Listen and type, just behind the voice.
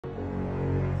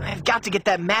We've got to get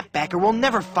that map back or we'll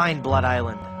never find Blood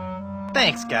Island.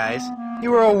 Thanks, guys. You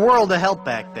were a world of help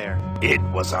back there. It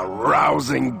was a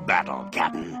rousing battle,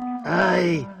 Captain.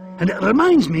 Aye, and it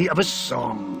reminds me of a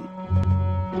song.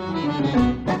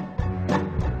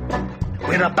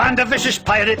 We're a band of vicious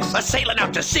pirates, A-sailing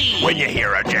out to sea. When you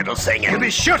hear our gentle singing, you'll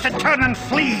be sure to turn and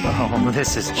flee. Oh,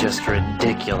 this is just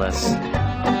ridiculous.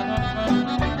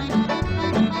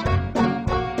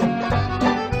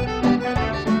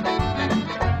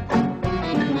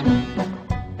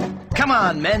 Come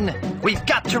on, men. We've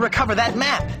got to recover that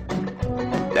map.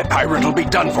 That pirate will be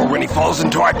done for when he falls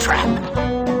into our trap.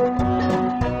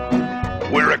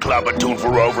 We're a club attuned for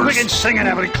rovers. We can sing in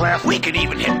every clef. We can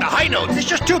even hit the high notes. It's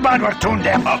just too bad we're tuned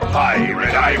deaf. A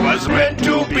pirate I was meant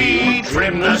to be.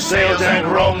 Trim the sails and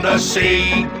roam the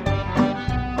sea.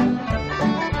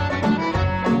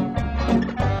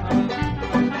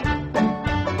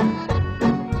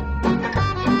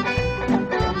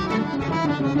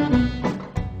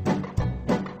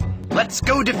 Let's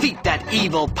go defeat that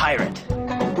evil pirate.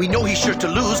 We know he's sure to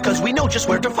lose because we know just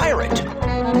where to fire it.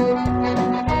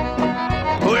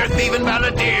 We're thieving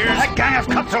balladeers. A gang of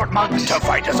cutthroat mugs. To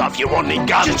fight us off, you won't need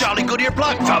guns. Just jolly good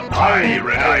earplugs. A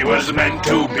pirate I was meant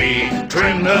to be.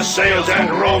 Trim the sails and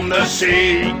roam the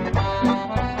sea.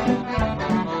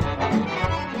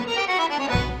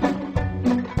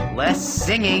 Less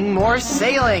singing, more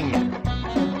sailing.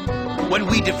 When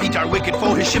we defeat our wicked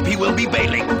foe, his ship he will be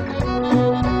bailing.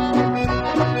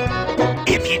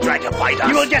 If you try to fight us,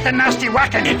 you will get a nasty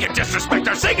whacking. If you disrespect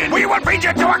our singing, we will beat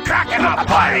you to a kraken. A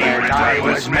pirate I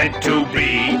was meant to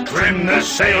be. Trim the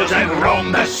sails and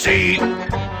roam the sea.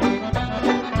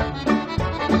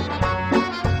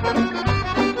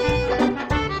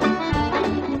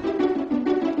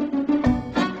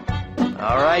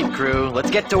 All right, crew,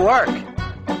 let's get to work.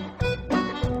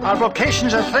 Our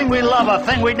vocation's a thing we love, a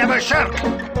thing we'd never shirk.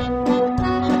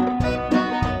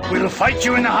 We'll fight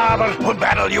you in the harbor. We'll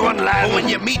battle you on land. When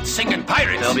you meet singing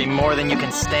pirates, there'll be more than you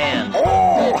can stand.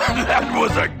 Oh, that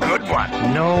was a good one.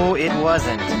 No, it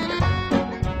wasn't.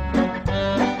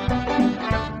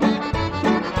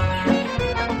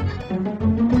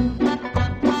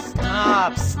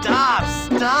 Stop, stop,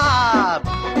 stop!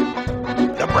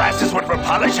 The brass is what we'll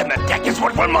polish and the deck is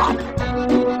what we'll mop.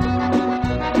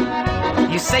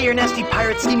 You say you're nasty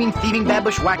pirates, scheming, thieving, bad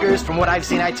bushwhackers. From what I've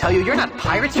seen, I tell you, you're not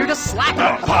pirates, you're just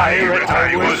slackers. A pirate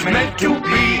I was meant to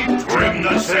be. Trim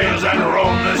the sails and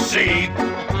roam the sea.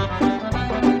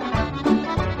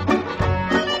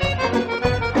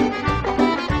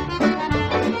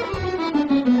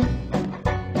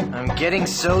 I'm getting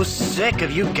so sick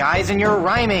of you guys and your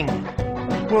rhyming.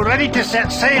 We're ready to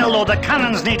set sail, though the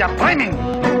cannons need a priming.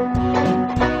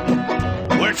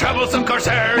 We're troublesome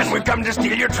corsairs, and we've come to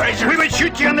steal your treasure. We would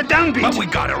shoot you on the downbeat, but we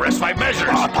gotta rest my measures.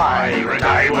 A pirate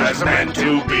I was meant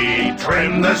to be.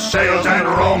 Trim the sails and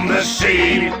roam the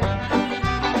sea.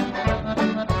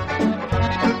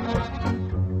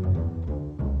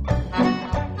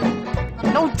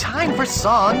 No time for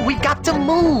song. We got to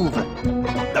move.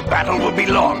 The battle will be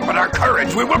long, but our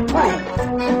courage we will prove.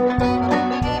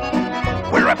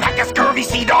 We're a pack of scurvy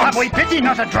sea dogs. Have we pity,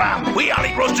 not a dram? We all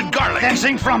eat roasted garlic. Then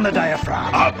sing from the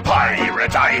diaphragm. A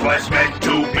pirate I was meant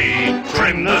to be.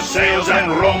 Trim the sails and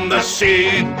roam the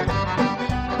sea.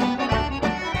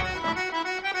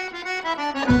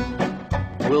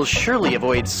 We'll surely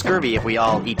avoid scurvy if we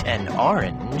all eat an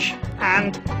orange.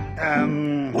 And,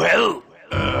 well,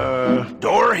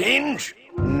 door hinge?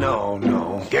 No.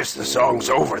 Guess the song's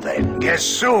over then. Guess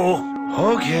so.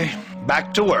 Okay,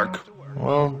 back to work.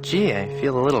 Well, gee, I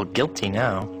feel a little guilty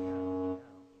now.